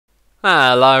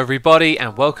Hello everybody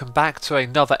and welcome back to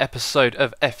another episode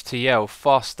of FTL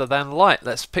Faster Than Light.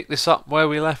 Let's pick this up where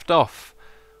we left off.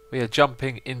 We are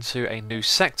jumping into a new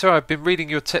sector. I've been reading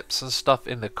your tips and stuff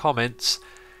in the comments,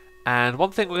 and one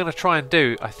thing we're going to try and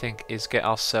do, I think, is get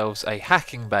ourselves a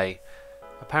hacking bay.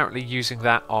 Apparently using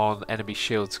that on enemy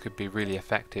shields could be really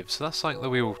effective, so that's something that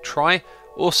we will try.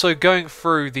 Also, going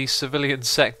through the civilian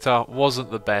sector wasn't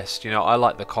the best. You know, I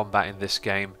like the combat in this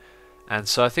game. And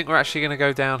so I think we're actually going to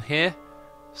go down here.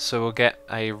 So we'll get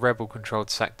a rebel controlled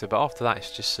sector, but after that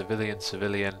it's just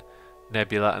civilian,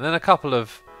 nebula, and then a couple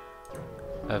of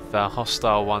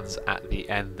hostile ones at the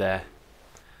end there.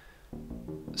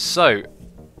 So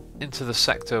into the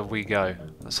sector we go.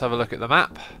 Let's have a look at the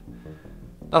map.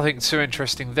 Nothing too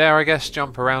interesting there, I guess.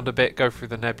 Jump around a bit, go through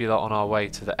the nebula on our way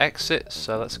to the exit.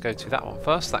 So let's go to that one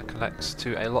first. That connects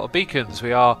to a lot of beacons.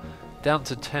 We are down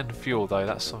to 10 fuel though.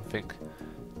 That's something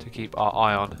to keep our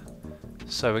eye on.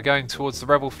 So we're going towards the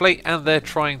rebel fleet and they're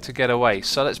trying to get away.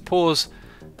 So let's pause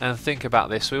and think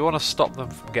about this. We want to stop them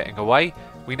from getting away.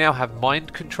 We now have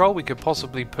mind control. We could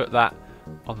possibly put that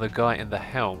on the guy in the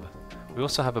helm. We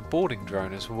also have a boarding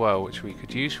drone as well, which we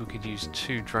could use. We could use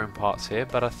 2 drone parts here,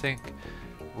 but I think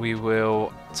we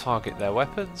will target their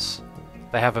weapons.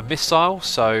 They have a missile,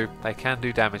 so they can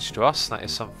do damage to us. That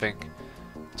is something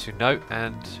to note,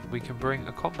 and we can bring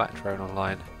a combat drone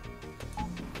online.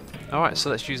 Alright, so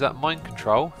let's use that mind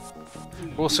control.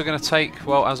 We're also going to take,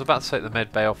 well, I was about to take the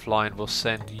med bay offline. We'll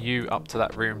send you up to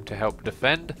that room to help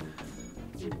defend.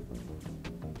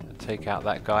 And take out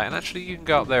that guy. And actually you can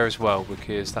go up there as well,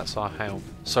 because that's our helm.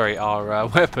 Sorry, our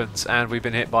weapons, and we've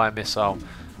been hit by a missile.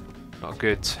 Not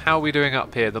good. How are we doing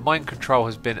up here? The mind control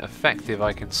has been effective,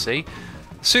 I can see.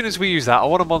 As soon as we use that, I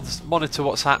want to monitor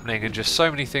what's happening, and just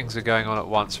so many things are going on at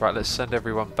once. Right, let's send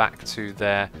everyone back to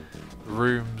their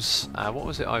rooms. What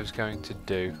was it I was going to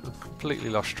do? I've completely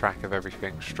lost track of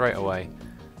everything straight away.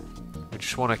 We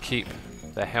just want to keep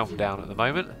their helm down at the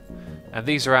moment. And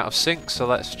these are out of sync, so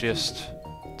let's just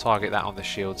target that on the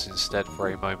shields instead for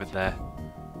a moment there.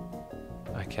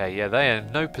 Okay, yeah, they are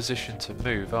in no position to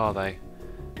move, are they?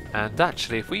 And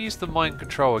actually, if we use the mind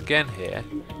control again here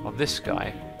on this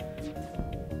guy,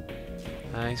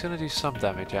 he's going to do some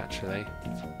damage actually.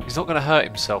 He's not going to hurt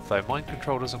himself though. Mind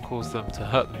control doesn't cause them to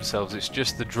hurt themselves. It's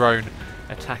just the drone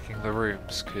attacking the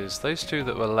rooms, because those 2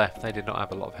 that were left, they did not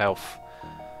have a lot of health.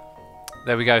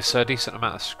 There we go, so a decent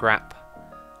amount of scrap.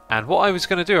 And what I was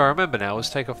going to do, I remember now, was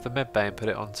take off the med bay and put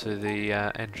it onto the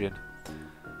engine.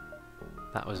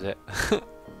 That was it.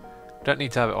 Don't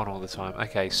need to have it on all the time.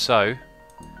 Okay, so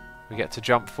we get to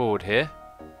jump forward here.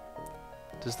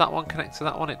 Does that one connect to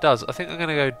that one? It does. I think I'm going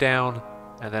to go down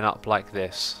and then up like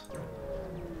this.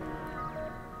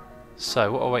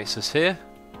 So what awaits us here?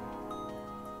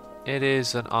 It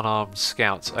is an unarmed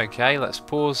scout. Okay, let's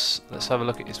pause. Let's have a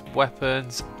look at his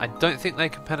weapons. I don't think they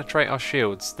can penetrate our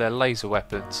shields. They're laser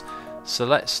weapons. So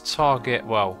let's target,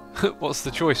 well, what's the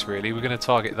choice really? We're going to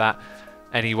target that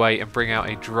anyway and bring out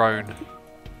a drone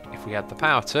if we had the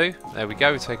power to. There we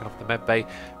go, taking off the med bay.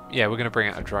 Yeah, we're going to bring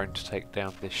out a drone to take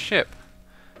down this ship.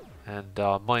 And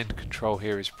our mind control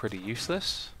here is pretty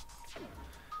useless.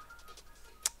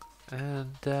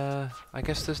 And I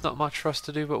guess there's not much for us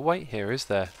to do but wait here, is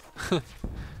there?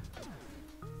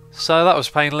 So that was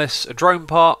painless. A drone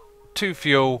part, 2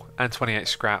 fuel and 28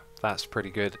 scrap. That's pretty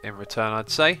good in return, I'd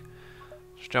say.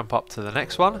 Let's jump up to the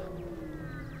next one.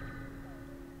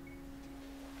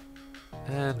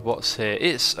 And what's here?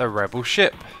 It's a rebel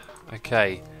ship.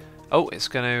 Okay. Oh, it's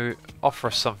going to offer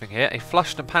us something here. A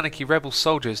flushed and panicky rebel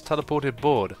soldier is teleported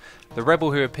aboard. The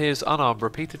rebel, who appears unarmed,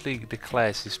 repeatedly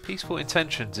declares his peaceful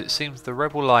intentions. It seems the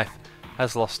rebel life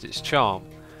has lost its charm.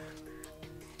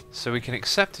 So we can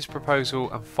accept his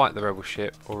proposal and fight the rebel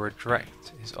ship, or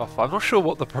reject his offer. I'm not sure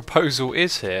what the proposal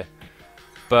is here,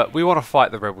 but we want to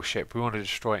fight the rebel ship. We want to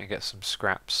destroy it and get some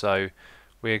scrap. So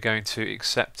we are going to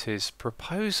accept his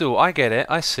proposal. I get it.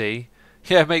 I see.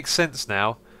 Yeah, it makes sense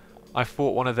now. I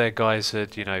thought one of their guys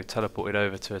had, you know, teleported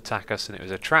over to attack us and it was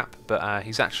a trap, but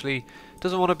he's actually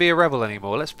doesn't want to be a rebel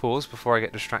anymore. Let's pause before I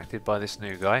get distracted by this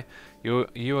new guy.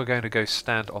 You are going to go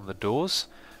stand on the doors,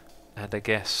 and I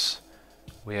guess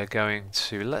we are going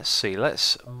to, let's see,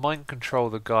 let's mind control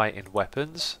the guy in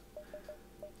weapons,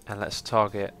 and let's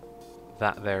target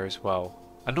that there as well.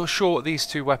 I'm not sure what these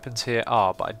 2 weapons here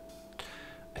are, but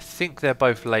I think they're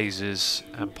both lasers,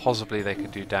 and possibly they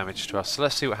can do damage to us. So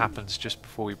let's see what happens just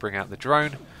before we bring out the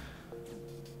drone.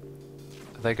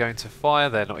 Are they going to fire?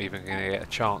 They're not even going to get a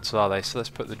chance, are they? So let's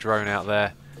put the drone out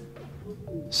there.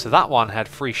 So that one had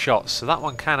 3 shots, so that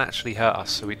one can actually hurt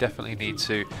us, so we definitely need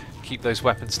to keep those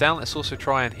weapons down. Let's also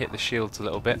try and hit the shields a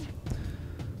little bit.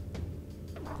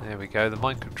 There we go, the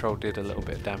mind control did a little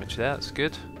bit of damage there, that's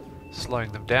good.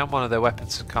 Slowing them down, one of their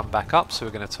weapons has come back up, so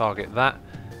we're going to target that.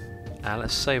 And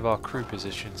let's save our crew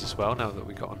positions as well, now that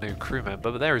we've got a new crew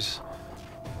member. But there is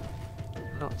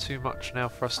not too much now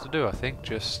for us to do, I think,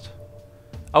 just...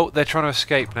 Oh, they're trying to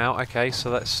escape now. Okay,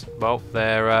 so that's... Well,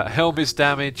 their helm is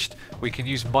damaged. We can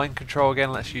use mind control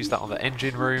again. Let's use that on the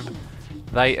engine room.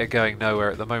 They are going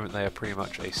nowhere at the moment. They are pretty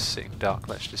much a sitting duck.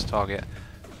 Let's just target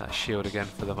that shield again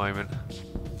for the moment.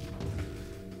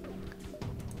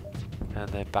 And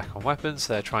they're back on weapons.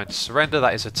 They're trying to surrender.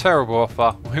 That is a terrible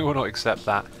offer. We will not accept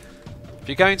that. If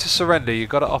you're going to surrender, you've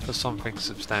got to offer something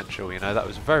substantial. You know, that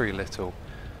was very little.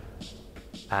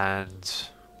 And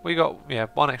we got, yeah,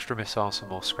 one extra missile and some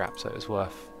more scrap, so it was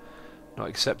worth not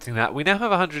accepting that. We now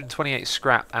have 128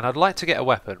 scrap, and I'd like to get a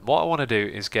weapon. What I want to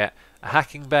do is get a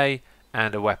hacking bay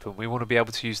and a weapon. We want to be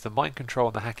able to use the mind control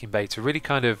on the hacking bay to really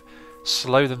kind of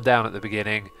slow them down at the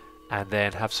beginning, and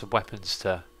then have some weapons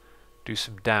to do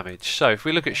some damage. So if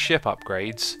we look at ship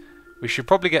upgrades, we should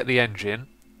probably get the engine.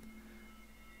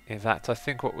 In fact, I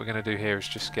think what we're going to do here is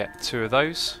just get 2 of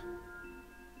those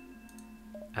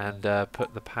and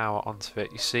put the power onto it.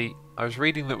 You see, I was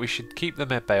reading that we should keep the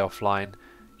med bay offline,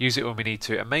 use it when we need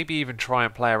to, and maybe even try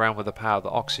and play around with the power of the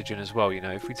oxygen as well. You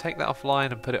know, if we take that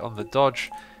offline and put it on the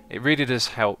dodge, it really does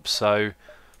help. So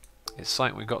it's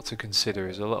something we've got to consider,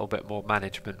 is a little bit more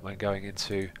management when going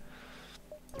into,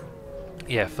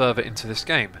 yeah, further into this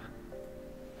game.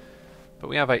 But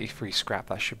we have 83 scrap,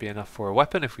 that should be enough for a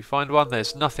weapon if we find one.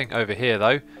 There's nothing over here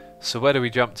though, so where do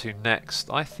we jump to next?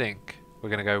 I think we're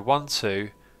going to go 1, 2,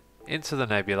 into the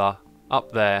nebula,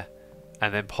 up there,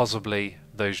 and then possibly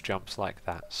those jumps like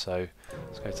that. So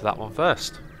let's go to that one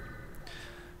first.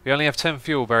 We only have 10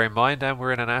 fuel, bear in mind, and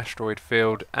we're in an asteroid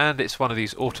field, and it's one of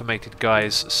these automated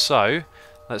guys. So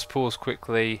let's pause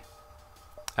quickly.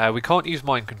 We can't use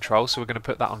mind control, so we're going to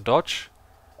put that on dodge.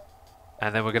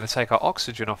 And then we're going to take our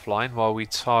oxygen offline while we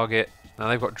target... Now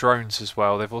they've got drones as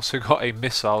well. They've also got a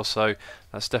missile, so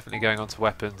that's definitely going on to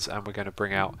weapons. And we're going to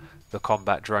bring out the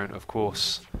combat drone, of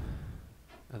course.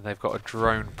 And they've got a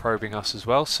drone probing us as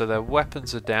well. So their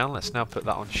weapons are down. Let's now put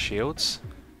that on shields.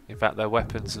 In fact, their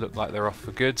weapons look like they're off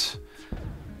for good.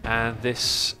 And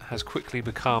this has quickly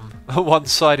become a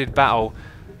one-sided battle.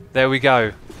 There we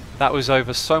go. That was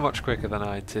over so much quicker than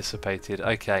I anticipated.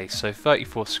 Okay, so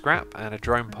 34 scrap and a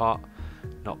drone part.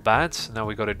 Not bad. Now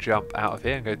we've got to jump out of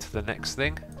here and go to the next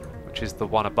thing, which is the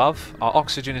one above. Our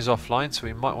oxygen is offline, so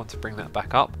we might want to bring that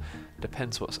back up.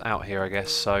 Depends what's out here, I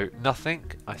guess. So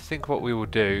nothing. I think what we will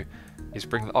do is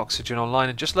bring the oxygen online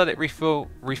and just let it refuel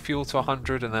to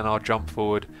 100, and then I'll jump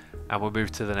forward and we'll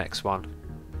move to the next one.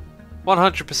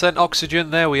 100%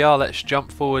 oxygen. There we are. Let's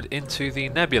jump forward into the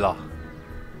nebula.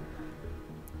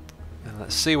 And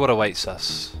let's see what awaits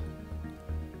us.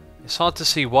 It's hard to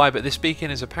see why, but this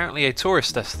beacon is apparently a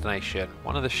tourist destination.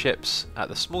 One of the ships at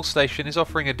the small station is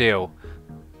offering a deal.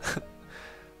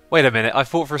 Wait a minute, I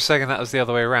thought for a second that was the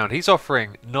other way around. He's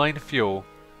offering 9 fuel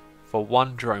for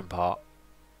 1 drone part.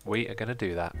 We are going to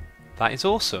do that. That is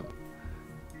awesome.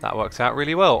 That worked out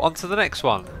really well. On to the next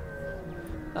one.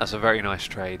 That's a very nice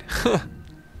trade.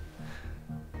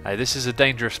 Hey, this is a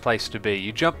dangerous place to be.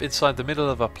 You jump inside the middle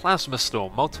of a plasma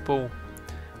storm. Multiple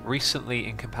recently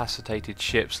incapacitated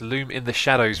ships loom in the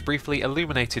shadows, briefly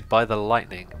illuminated by the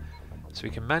lightning. So we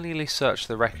can manually search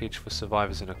the wreckage for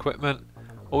survivors and equipment,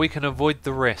 or we can avoid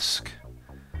the risk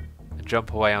and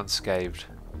jump away unscathed.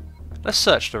 Let's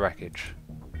search the wreckage.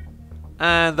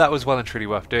 And that was well and truly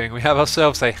worth doing. We have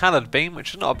ourselves a Hallard beam,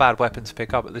 which is not a bad weapon to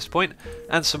pick up at this point,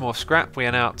 and some more scrap. We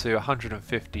are now up to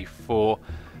 154.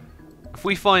 If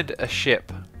we find a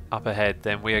ship up ahead,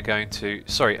 then we are going to...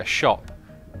 Sorry, a shop.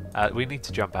 We need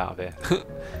to jump out of here.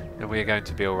 Then we are going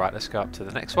to be alright. Let's go up to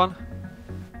the next one.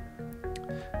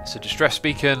 It's a distress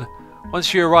beacon.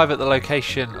 Once you arrive at the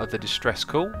location of the distress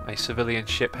call, a civilian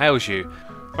ship hails you.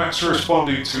 Thanks for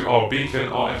responding to our beacon.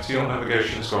 Our FTL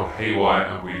navigation has gone haywire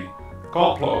and we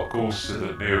can't plot our course to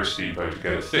the nearest depot to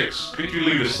get it fixed. Could you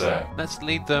lead us there? Let's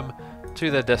lead them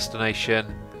to their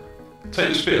destination. Take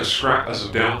this bit of scrap as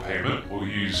a down payment. We'll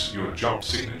use your jump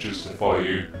signatures to follow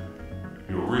you.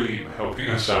 You're really helping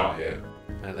us out here.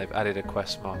 And they've added a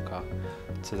quest marker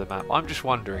to the map. I'm just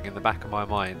wondering in the back of my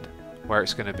mind where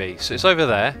it's going to be. So it's over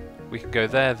there. We can go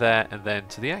there, there, and then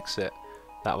to the exit.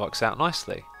 That works out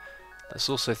nicely. Let's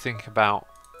also think about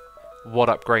what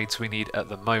upgrades we need at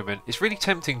the moment. It's really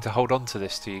tempting to hold on to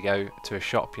this till you go to a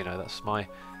shop, you know. That's my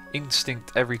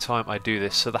instinct every time I do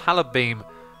this. So the Hallard beam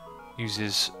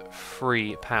uses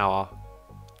free power.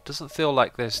 Doesn't feel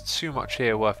like there's too much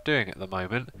here worth doing at the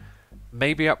moment.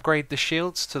 Maybe upgrade the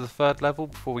shields to the 3rd level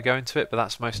before we go into it, but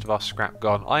that's most of our scrap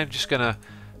gone. I am just going to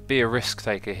be a risk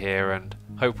taker here and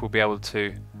hope we'll be able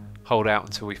to hold out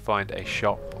until we find a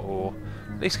shop, or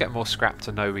at least get more scrap to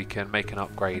know we can make an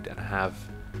upgrade and have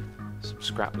some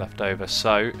scrap left over.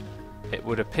 So it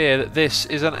would appear that this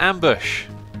is an ambush.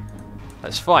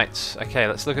 Let's fight. Okay,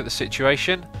 let's look at the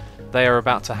situation. They are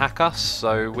about to hack us,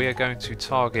 so we are going to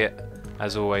target,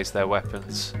 as always, their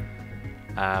weapons.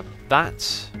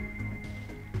 That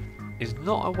is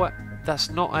not a that's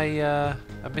not a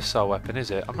missile weapon,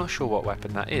 is it? I'm not sure what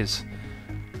weapon that is.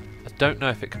 I don't know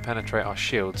if it can penetrate our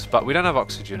shields, but we don't have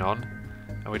oxygen on,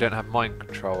 and we don't have mind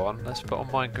control on. Let's put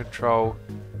on mind control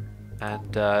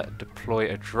and deploy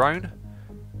a drone,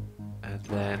 and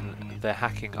then they're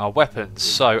hacking our weapons.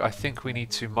 So I think we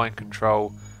need to mind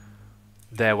control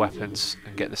their weapons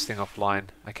and get this thing offline.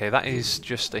 Okay, that is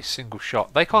just a single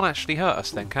shot. They can't actually hurt us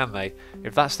then, can they?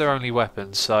 If that's their only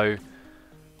weapon, so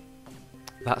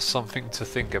that's something to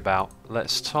think about.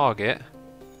 Let's target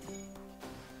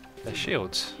their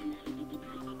shields.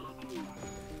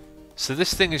 So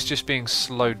this thing is just being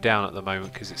slowed down at the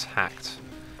moment because it's hacked.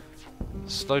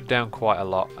 Slowed down quite a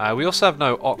lot. We also have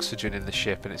no oxygen in the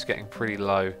ship and it's getting pretty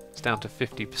low. It's down to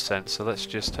 50%, so let's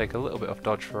just take a little bit off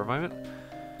dodge for a moment.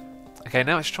 Okay,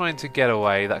 now it's trying to get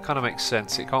away. That kind of makes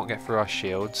sense. It can't get through our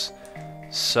shields.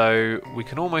 So we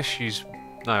can almost use...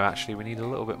 No, actually, we need a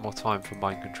little bit more time for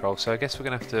mind control. So I guess we're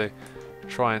going to have to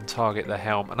try and target the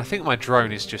helm. And I think my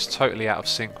drone is just totally out of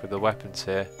sync with the weapons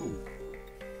here.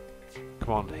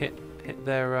 Come on, hit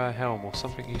their helm or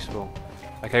something useful.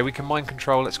 Okay, we can mind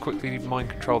control. Let's quickly mind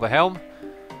control the helm.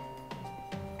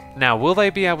 Now, will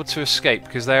they be able to escape?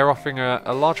 Because they are offering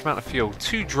a large amount of fuel.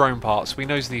 2 drone parts. We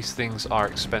know these things are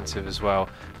expensive as well.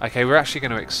 Okay, we're actually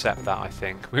going to accept that, I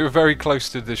think. We were very close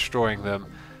to destroying them.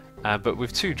 But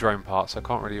with 2 drone parts, I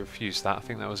can't really refuse that. I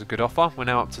think that was a good offer. We're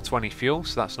now up to 20 fuel,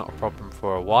 so that's not a problem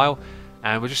for a while.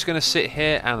 And we're just going to sit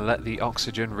here and let the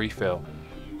oxygen refill.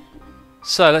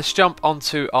 So let's jump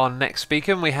onto our next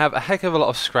beacon. We have a heck of a lot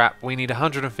of scrap. We need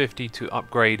 150 to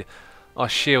upgrade our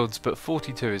shields, but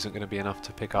 42 isn't going to be enough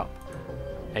to pick up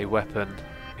a weapon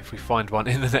if we find one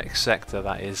in the next sector,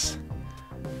 that is.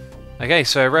 Okay,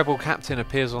 so a rebel captain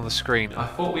appears on the screen. I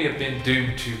thought we had been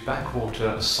doomed to backwater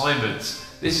assignments.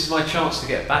 This is my chance to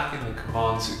get back in the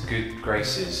command's good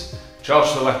graces.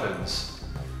 Charge the weapons.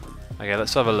 Okay,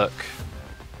 let's have a look.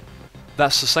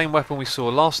 That's the same weapon we saw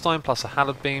last time, plus a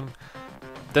Halid beam.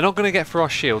 They're not going to get through our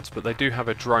shields, but they do have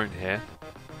a drone here.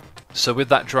 So with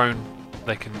that drone,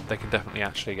 they can definitely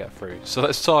actually get through. So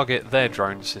let's target their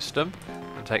drone system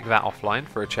and take that offline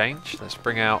for a change. Let's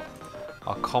bring out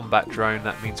our combat drone.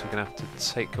 That means we're going to have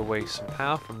to take away some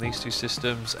power from these 2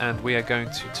 systems, and we are going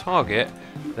to target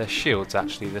their shields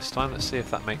actually this time. Let's see if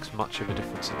that makes much of a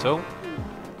difference at all.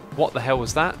 What the hell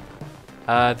was that?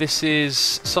 This is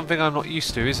something I'm not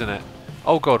used to, isn't it?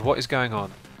 Oh god, what is going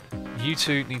on? You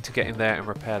 2 need to get in there and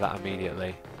repair that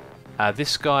immediately.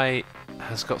 This guy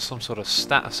has got some sort of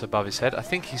status above his head. I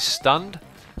think he's stunned,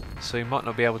 so he might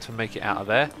not be able to make it out of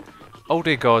there. Oh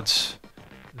dear gods,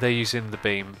 they're using the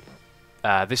beam.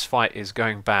 This fight is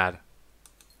going bad.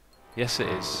 Yes it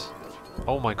is.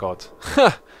 Oh my god.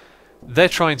 They're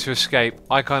trying to escape.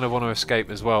 I kind of want to escape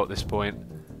as well at this point.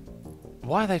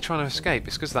 Why are they trying to escape?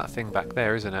 It's because of that thing back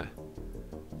there, isn't it?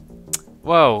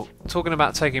 Well, talking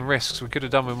about taking risks, we could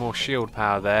have done with more shield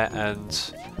power there,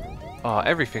 and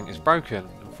everything is broken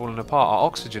and falling apart. Our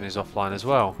oxygen is offline as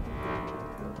well.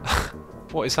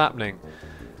 What is happening?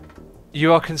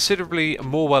 You are considerably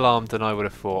more well armed than I would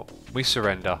have thought. We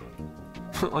surrender.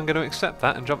 I'm going to accept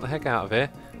that and jump the heck out of here.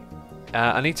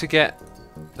 I need to get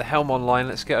the helm online.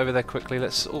 Let's get over there quickly.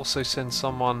 Let's also send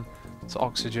someone to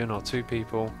oxygen, or 2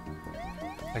 people.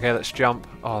 Okay, let's jump.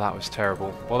 Oh, that was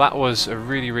terrible. Well, that was a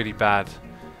really, really bad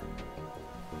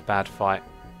fight.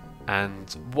 And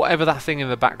whatever that thing in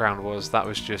the background was, that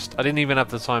was just... I didn't even have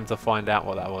the time to find out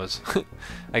what that was.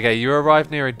 Okay, you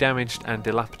arrive near a damaged and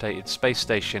dilapidated space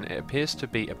station. It appears to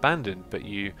be abandoned, but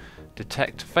you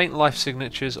detect faint life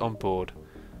signatures on board.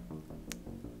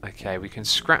 Okay, we can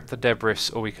scrap the debris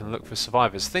or we can look for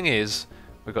survivors. Thing is,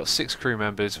 we've got 6 crew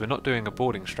members. We're not doing a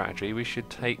boarding strategy. We should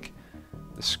take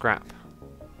the scrap.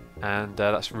 And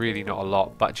that's really not a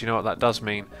lot. But do you know what that does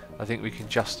mean? I think we can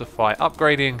justify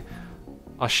upgrading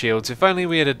our shields. If only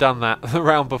we had done that the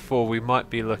round before, we might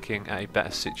be looking at a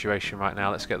better situation right now.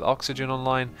 Let's get the oxygen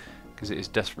online because it is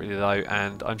desperately low.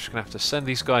 And I'm just going to have to send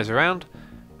these guys around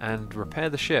and repair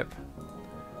the ship.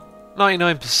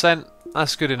 99%.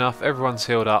 That's good enough. Everyone's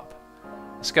healed up.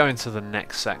 Let's go into the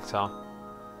next sector.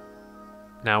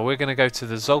 Now we're going to go to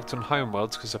the Zoltan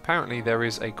homeworlds because apparently there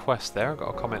is a quest there. I've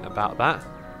got a comment about that.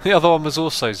 The other one was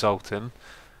also Zoltan.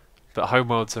 But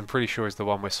Homeworlds, I'm pretty sure, is the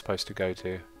one we're supposed to go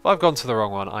to. If I've gone to the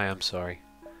wrong one, I am sorry.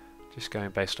 Just going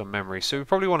based on memory. So we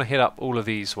probably want to hit up all of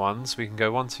these ones. We can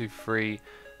go 1, 2, 3,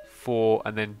 4,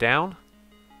 and then down.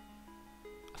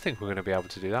 I think we're going to be able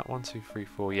to do that. 1, 2, 3,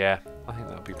 4. Yeah, I think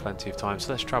that'll be plenty of time.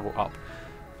 So let's travel up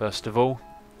first of all.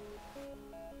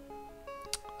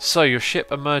 So your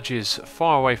ship emerges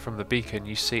far away from the beacon.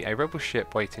 You see a rebel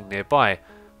ship waiting nearby,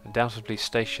 undoubtedly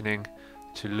stationing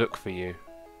to look for you.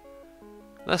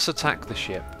 Let's attack the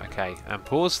ship. Okay, and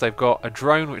pause. They've got a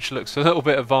drone which looks a little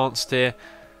bit advanced here.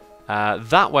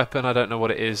 That weapon, I don't know what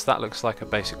it is. That looks like a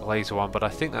basic laser one, but I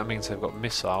think that means they've got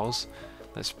missiles.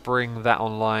 Let's bring that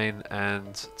online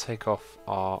and take off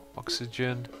our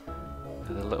oxygen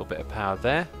and a little bit of power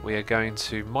there. We are going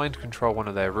to mind control one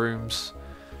of their rooms.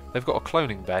 They've got a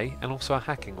cloning bay and also a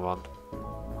hacking one.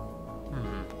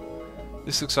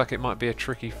 This looks like it might be a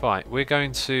tricky fight. We're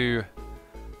going to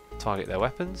target their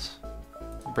weapons,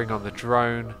 bring on the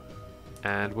drone,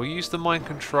 and we'll use the mind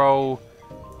control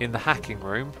in the hacking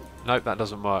room. Nope, that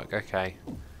doesn't work. Okay.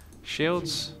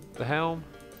 Shields, the helm.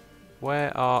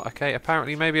 Where are... Okay,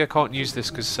 apparently maybe I can't use this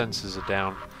because sensors are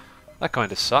down. That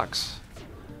kind of sucks.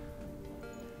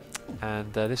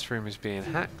 And this room is being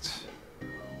hacked.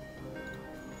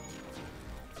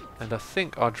 And I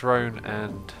think our drone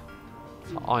and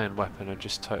our iron weapon are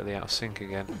just totally out of sync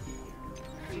again.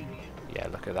 Yeah,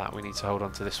 look at that. We need to hold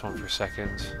on to this one for a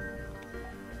second.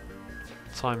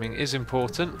 Timing is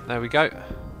important. There we go.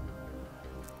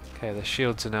 Okay, the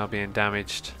shields are now being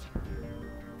damaged.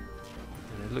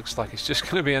 And it looks like it's just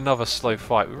going to be another slow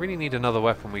fight. We really need another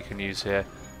weapon we can use here.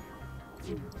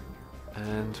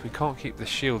 And we can't keep the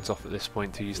shields off at this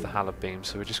point to use the halid beam,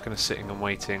 so we're just going to sitting and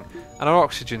waiting. And our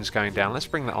oxygen's going down. Let's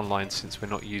bring that online since we're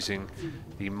not using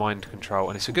the mind control.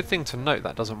 And it's a good thing to note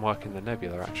that doesn't work in the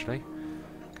nebula actually,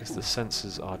 because the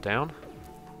sensors are down.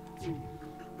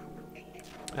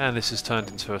 And this has turned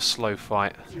into a slow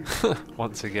fight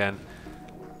once again.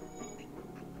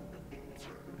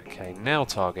 Okay, now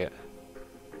target.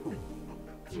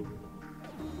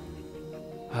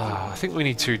 I think we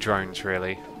need 2 drones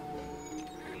really.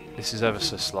 This is ever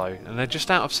so slow, and they're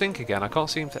just out of sync again. I can't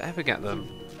seem to ever get them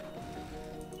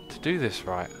to do this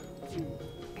right.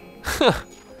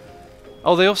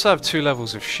 Oh, they also have 2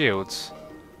 levels of shields.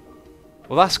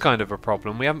 Well, that's kind of a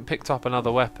problem. We haven't picked up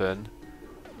another weapon.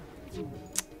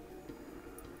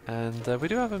 And we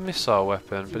do have a missile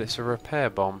weapon, but it's a repair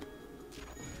bomb.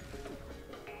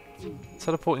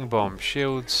 Teleporting bomb.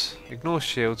 Shields. Ignore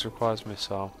shields. Requires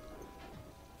missile.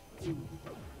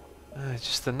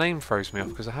 Just the name throws me off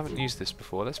because I haven't used this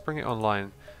before. Let's bring it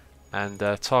online and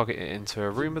target it into a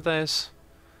room of theirs.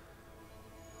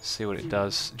 See what it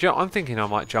does. Do you know, I'm thinking I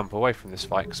might jump away from this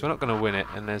fight because we're not going to win it,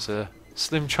 and there's a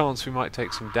slim chance we might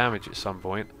take some damage at some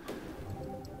point.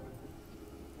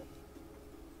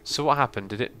 So what happened?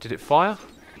 Did it fire?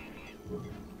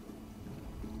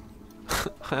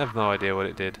 I have no idea what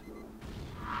it did.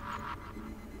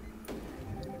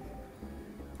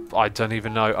 I don't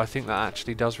even know. I think that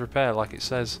actually does repair like it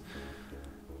says.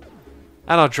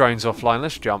 And our drone's offline.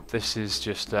 Let's jump. This is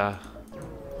just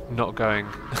not going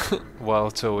well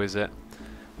at all, is it?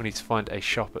 We need to find a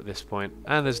shop at this point.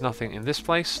 And there's nothing in this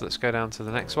place. Let's go down to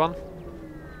the next one.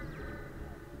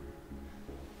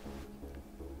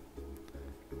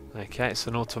 Okay, it's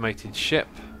an automated ship.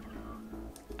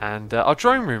 And our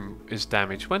drone room is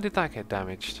damaged. When did that get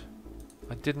damaged?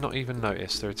 I did not even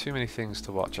notice. There are too many things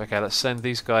to watch. Okay, let's send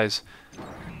these guys.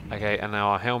 Okay, and now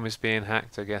our helm is being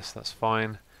hacked. I guess that's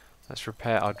fine. Let's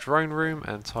repair our drone room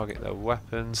and target their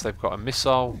weapons. They've got a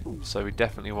missile, so we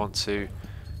definitely want to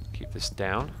keep this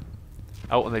down.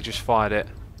 Oh, and they just fired it.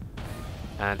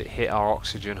 And it hit our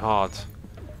oxygen hard.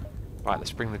 Right,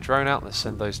 let's bring the drone out. Let's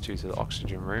send those 2 to the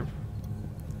oxygen room.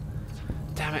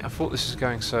 Damn it, I thought this was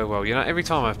going so well. You know, every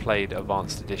time I've played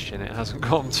Advanced Edition, it hasn't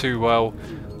gone too well.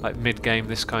 Like mid-game,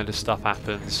 this kind of stuff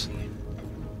happens.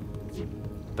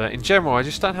 But in general, I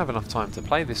just don't have enough time to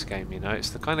play this game, you know.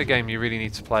 It's the kind of game you really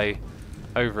need to play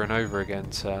over and over again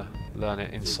to learn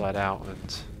it inside out.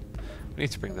 And we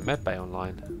need to bring the medbay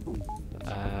online.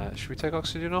 Should we take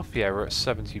oxygen off? Yeah, we're at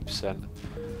 70%.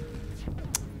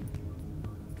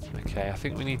 Okay, I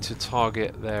think we need to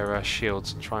target their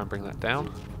shields and try and bring that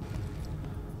down.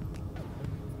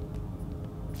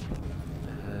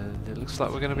 And it looks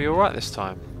like we're going to be alright this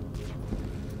time.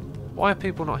 Why are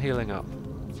people not healing up?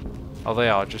 Oh, they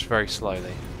are, just very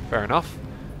slowly. Fair enough.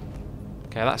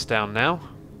 Okay, that's down now.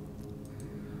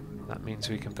 That means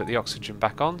we can put the oxygen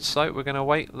back on. So we're going to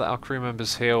wait, let our crew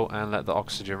members heal, and let the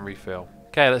oxygen refill.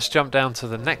 Okay, let's jump down to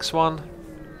the next one.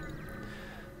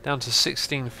 Down to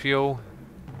 16 fuel.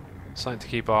 Something to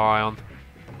keep our eye on.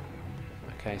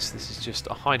 Okay, so this is just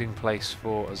a hiding place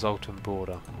for a Zoltan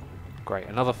border. Great,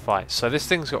 another fight. So this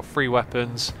thing's got 3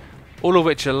 weapons, all of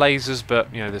which are lasers,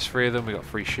 but you know, there's 3 of them. We've got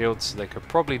 3 shields, so they could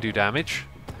probably do damage.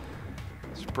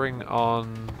 Let's bring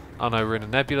on... Oh no, we're in a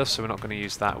nebula, so we're not going to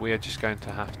use that. We are just going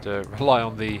to have to rely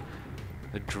on the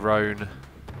drone,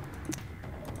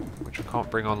 which we can't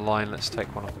bring online. Let's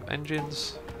take one off of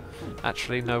engines.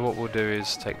 Actually, no, what we'll do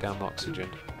is take down the oxygen.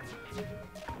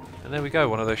 And there we go,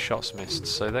 one of those shots missed.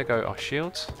 So there go our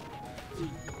shields.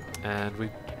 And we've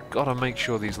got to make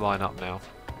sure these line up now.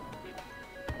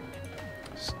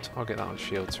 Let's target that on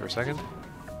shields for a second.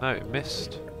 No, it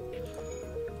missed.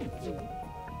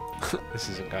 This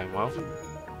isn't going well.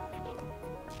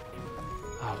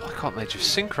 Oh, why can't they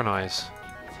just synchronize?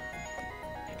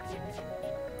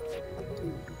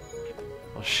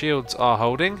 Our shields are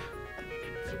holding.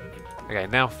 Okay,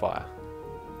 now fire.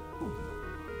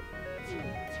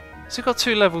 Has it got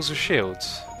 2 levels of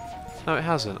shields? No, it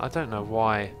hasn't. I don't know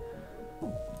why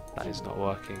that is not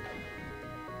working.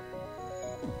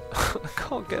 I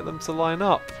can't get them to line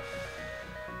up.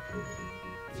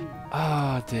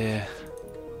 Ah, dear.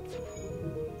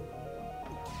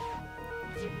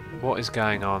 What is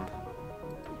going on?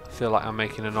 I feel like I'm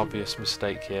making an obvious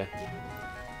mistake here.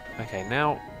 Okay,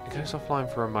 now it goes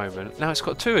offline for a moment. Now it's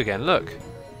got 2 again, look.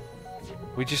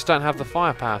 We just don't have the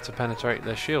firepower to penetrate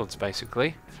their shields,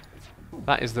 basically.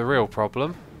 That is the real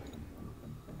problem.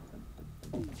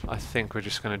 I think we're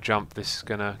just going to jump. This is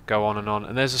going to go on.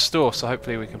 And there's a store, so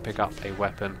hopefully we can pick up a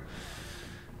weapon.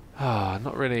 Ah,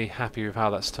 not really happy with how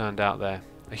that's turned out there.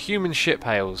 A human ship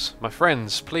hails. My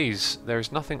friends, please, there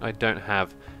is nothing I don't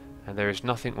have, and there is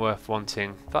nothing worth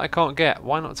wanting that I can't get.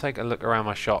 Why not take a look around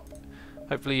my shop?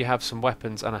 Hopefully you have some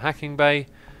weapons and a hacking bay,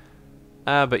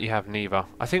 but you have neither.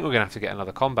 I think we're going to have to get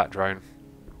another combat drone.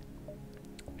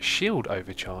 Shield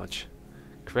overcharge.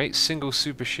 Create single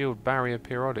super shield barrier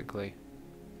periodically.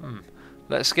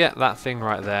 Let's get that thing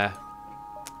right there.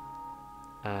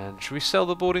 And should we sell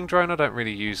the boarding drone? I don't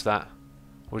really use that.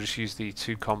 We'll just use the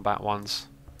 2 combat ones.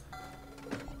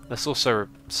 Let's also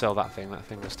sell that thing. That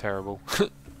thing was terrible.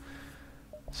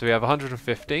 So we have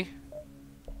 150.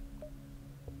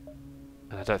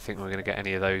 And I don't think we're going to get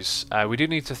any of those. We do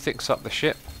need to fix up the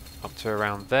ship up to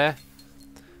around there.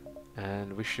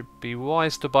 And we should be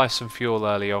wise to buy some fuel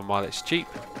early on while it's cheap.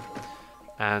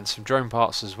 And some drone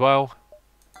parts as well.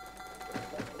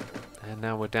 And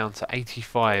now we're down to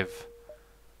 85.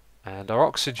 And our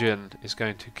oxygen is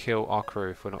going to kill our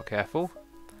crew if we're not careful.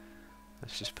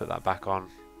 Let's just put that back on.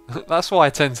 That's why I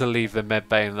tend to leave the med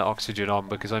bay and the oxygen on,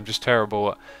 because I'm just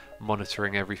terrible at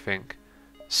monitoring everything.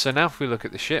 So now if we look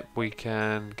at the ship, we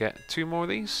can get 2 more of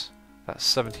these. That's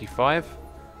 75.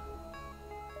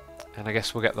 And I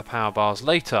guess we'll get the power bars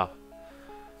later.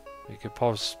 We could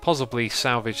possibly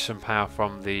salvage some power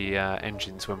from the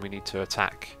engines when we need to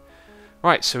attack.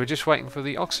 Right, so we're just waiting for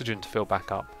the oxygen to fill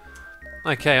back up.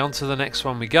 Okay, on to the next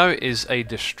one we go. It is a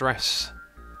distress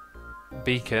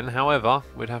beacon. However,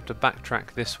 we'd have to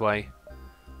backtrack this way.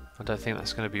 I don't think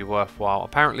that's going to be worthwhile.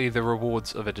 Apparently the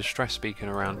rewards of a distress beacon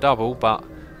are around double, but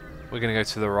we're going to go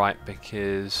to the right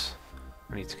because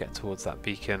we need to get towards that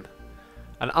beacon.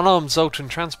 An unarmed Zoltan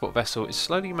transport vessel is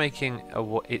slowly making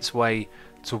its way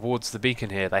towards the beacon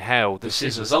here. They hail, "This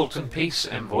is a Zoltan peace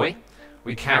envoy.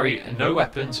 We carry no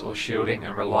weapons or shielding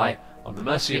and rely on the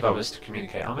mercy of others to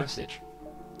communicate our message."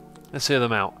 Let's hear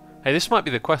them out. Hey, this might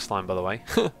be the quest line, by the way.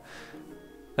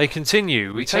 They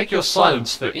continue. "We take your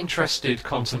silence for interested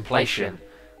contemplation."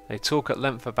 They talk at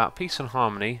length about peace and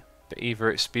harmony, but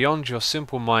either it's beyond your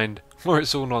simple mind or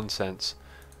it's all nonsense.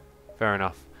 Fair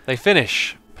enough. They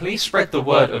finish. "Please spread the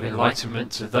word of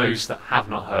enlightenment to those that have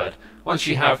not heard. Once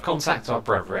you have, contact our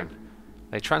brethren."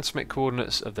 They transmit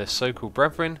coordinates of their so-called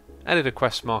brethren. Added a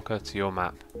quest marker to your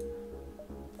map.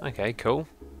 Okay, cool.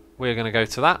 We're going to go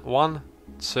to that. 1,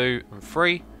 2, and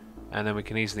 3. And then we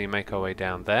can easily make our way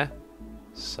down there.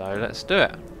 So let's do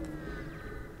it.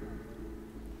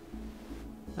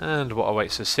 And what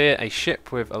awaits us here? A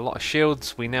ship with a lot of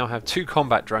shields. We now have 2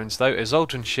 combat drones though. A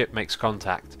Zoltan ship makes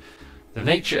contact. "The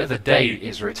nature of the day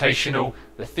is rotational.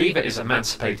 The thiever is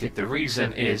emancipated. The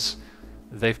reason is..."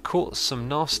 They've caught some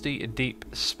nasty deep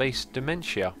space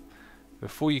dementia.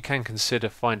 Before you can consider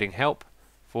finding help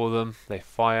for them, they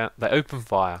open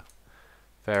fire.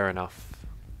 Fair enough.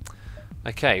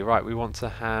 Okay, right, we want to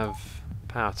have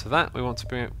power to that. We want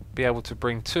to be able to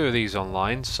bring 2 of these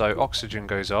online, so oxygen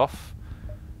goes off.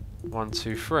 1,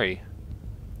 2, 3.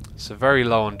 So very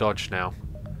low on dodge now.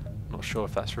 Not sure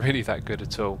if that's really that good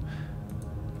at all.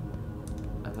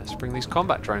 And let's bring these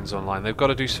combat drones online. They've got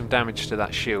to do some damage to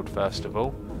that shield first of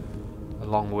all,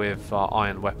 along with our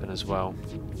iron weapon as well.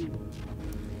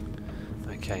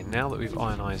 Okay, now that we've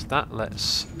ionised that,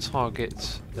 let's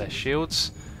target their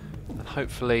shields, and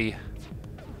hopefully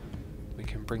we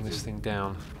can bring this thing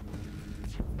down.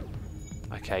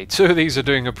 Okay, 2 of these are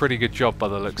doing a pretty good job by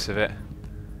the looks of it.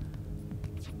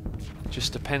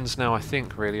 Just depends now, I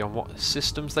think, really on what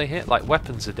systems they hit. Like,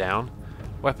 weapons are down.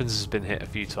 Weapons has been hit a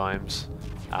few times.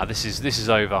 This is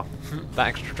over. That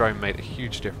extra drone made a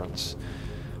huge difference.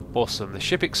 Awesome. The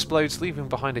ship explodes, leaving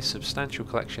behind a substantial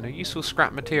collection of useful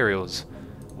scrap materials.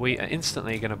 We are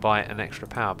instantly going to buy an extra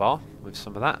power bar with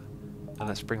some of that. And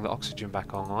let's bring the oxygen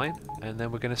back online. And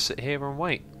then we're going to sit here and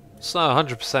wait. So,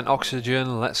 100%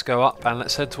 oxygen. Let's go up and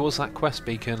let's head towards that quest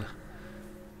beacon.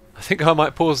 I think I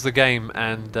might pause the game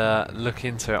and look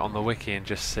into it on the wiki and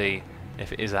just see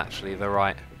if it is actually the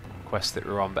right quest that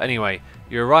we're on. But anyway,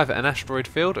 you arrive at an asteroid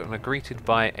field and are greeted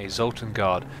by a Zoltan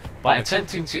guard. By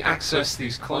attempting to access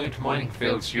these cloned mining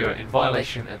fields, you are in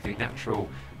violation of the Natural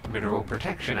Mineral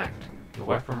Protection Act. Your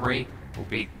weaponry will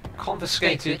be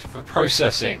confiscated for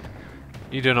processing.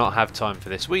 You do not have time for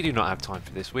this. We do not have time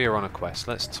for this. We are on a quest.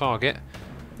 Let's target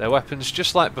their weapons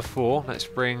just like before. Let's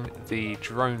bring the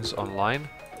drones online.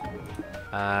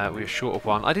 We're short of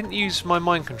one. I didn't use my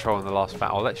mind control in the last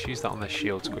battle. Let's use that on their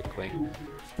shields quickly.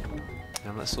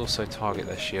 And let's also target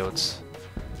their shields.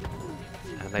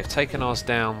 And they've taken ours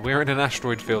down. We're in an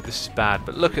asteroid field. This is bad.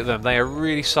 But look at them. They are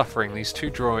really suffering. These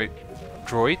 2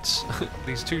 droids,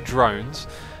 these 2 drones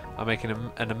are making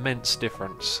an immense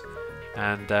difference.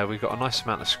 And we've got a nice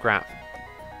amount of scrap.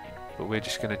 But we're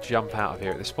just going to jump out of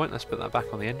here at this point. Let's put that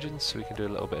back on the engines so we can do a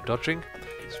little bit of dodging.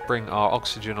 Let's bring our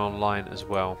oxygen online as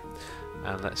well.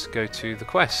 And let's go to the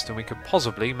quest. And we could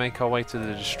possibly make our way to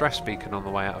the distress beacon on the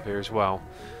way out of here as well.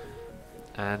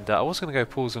 And I was going to go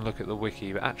pause and look at the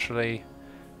wiki, but actually,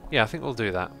 yeah, I think we'll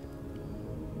do that.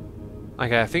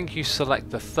 Okay, I think you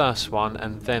select the first one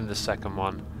and then the second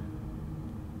one.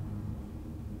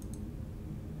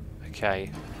 Okay.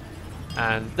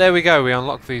 And there we go, we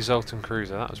unlocked the Zoltan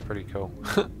Cruiser. That was pretty cool.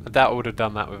 I doubt I would have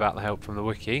done that without the help from the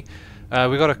wiki.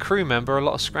 We got a crew member, a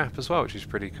lot of scrap as well, which is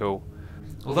pretty cool.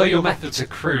 Although your methods are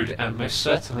crude and most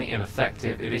certainly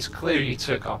ineffective, it is clear you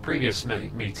took our previous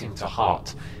meeting to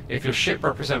heart. If your ship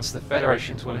represents the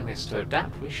Federation's willingness to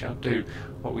adapt, we shall do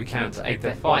what we can to aid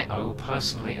their fight. I will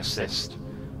personally assist.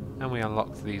 And we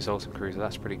unlocked the Zoltan Cruiser,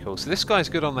 that's pretty cool. So this guy's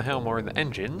good on the helm or in the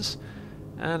engines,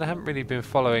 and I haven't really been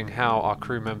following how our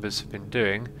crew members have been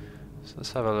doing. So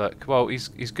let's have a look. Well, he's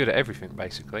good at everything,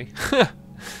 basically.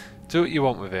 Do what you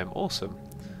want with him. Awesome.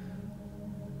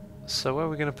 So where are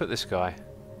we going to put this guy?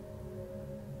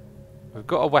 We've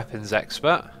got a weapons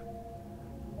expert,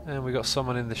 and we've got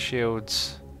someone in the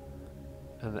shields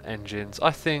and the engines.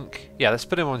 I think, yeah, let's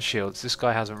put him on shields. This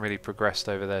guy hasn't really progressed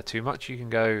over there too much. You can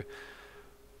go,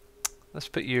 let's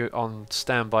put you on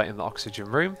standby in the oxygen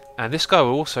room, and this guy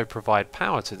will also provide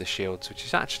power to the shields, which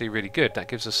is actually really good. That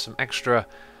gives us some extra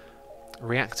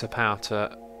reactor power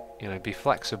to, you know, be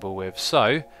flexible with.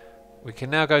 So we can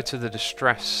now go to the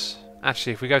distress.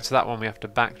 Actually, if we go to that one, we have to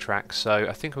backtrack. So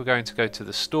I think we're going to go to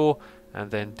the store and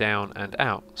then down and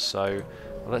out. So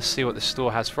let's see what the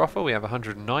store has for offer. We have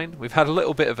 109. We've had a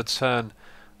little bit of a turn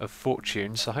of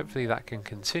fortune, so hopefully that can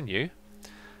continue.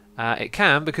 It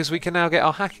can, because we can now get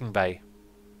our hacking bay.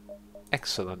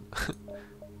 Excellent.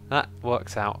 That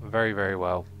worked out very, very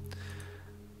well.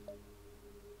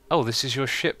 Oh, this is your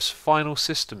ship's final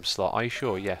system slot. Are you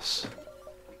sure? Yes.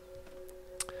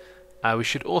 We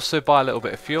should also buy a little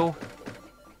bit of fuel.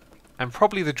 And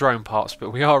probably the drone parts, but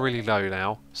we are really low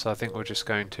now. So I think we're just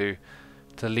going to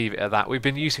leave it at that. We've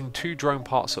been using 2 drone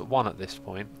parts at 1 at this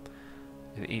point.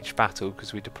 In each battle,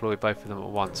 because we deploy both of them at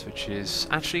once, which is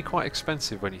actually quite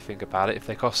expensive when you think about it. If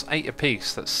they cost 8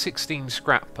 apiece, that's 16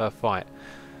 scrap per fight.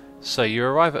 So you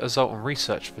arrive at a Zoltan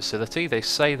research facility. They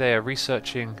say they are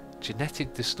researching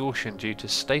genetic distortion due to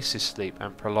stasis sleep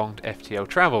and prolonged FTL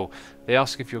travel. They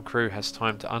ask if your crew has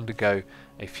time to undergo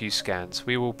a few scans.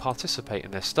 We will participate in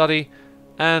their study,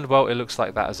 and well, it looks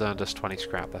like that has earned us 20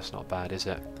 scrap. That's not bad, is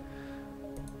it?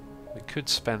 We could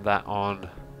spend that on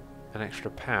an extra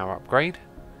power upgrade,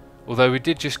 although we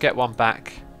did just get one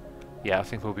back. Yeah, I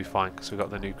think we'll be fine because we've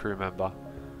got the new crew member.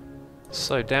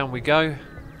 So down we go.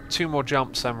 2 more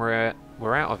jumps and we're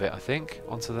out of it, I think.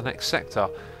 Onto the next sector.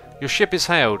 Your ship is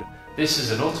hailed. This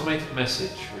is an automated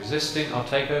message. Resisting our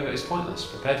takeover is pointless.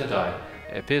 Prepare to die.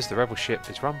 It appears the rebel ship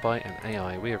is run by an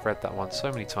AI. We have read that one so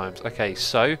many times. Okay,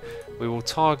 so we will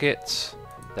target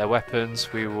their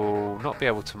weapons. We will not be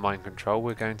able to mind control.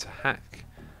 We're going to hack.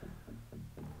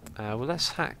 Well, let's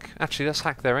hack. Actually, let's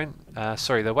hack their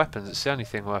their weapons. It's the only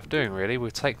thing worth doing, really.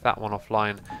 We'll take that one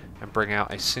offline and bring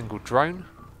out a single drone.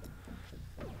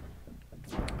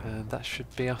 And that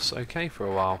should be us okay for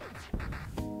a while.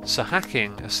 So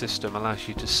hacking a system allows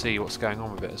you to see what's going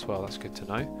on with it as well. That's good to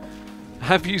know. I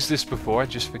have used this before. I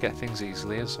just forget things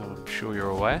easily, as I'm sure you're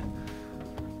aware.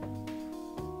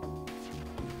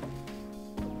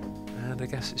 And I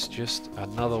guess it's just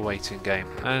another waiting game.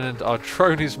 And our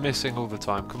drone is missing all the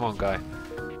time. Come on, guy.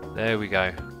 There we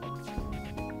go.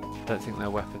 Don't think their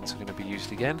weapons are going to be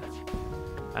used again.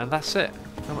 And that's it.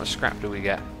 How much scrap do we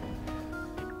get?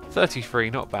 33,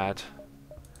 not bad.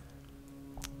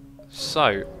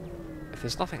 So, if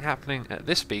there's nothing happening at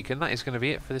this beacon, that is going to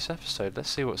be it for this episode. Let's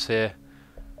see what's here.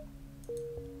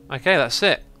 Okay, that's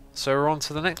it. So we're on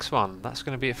to the next one. That's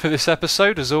going to be it for this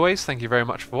episode. As always, thank you very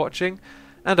much for watching,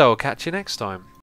 and I will catch you next time.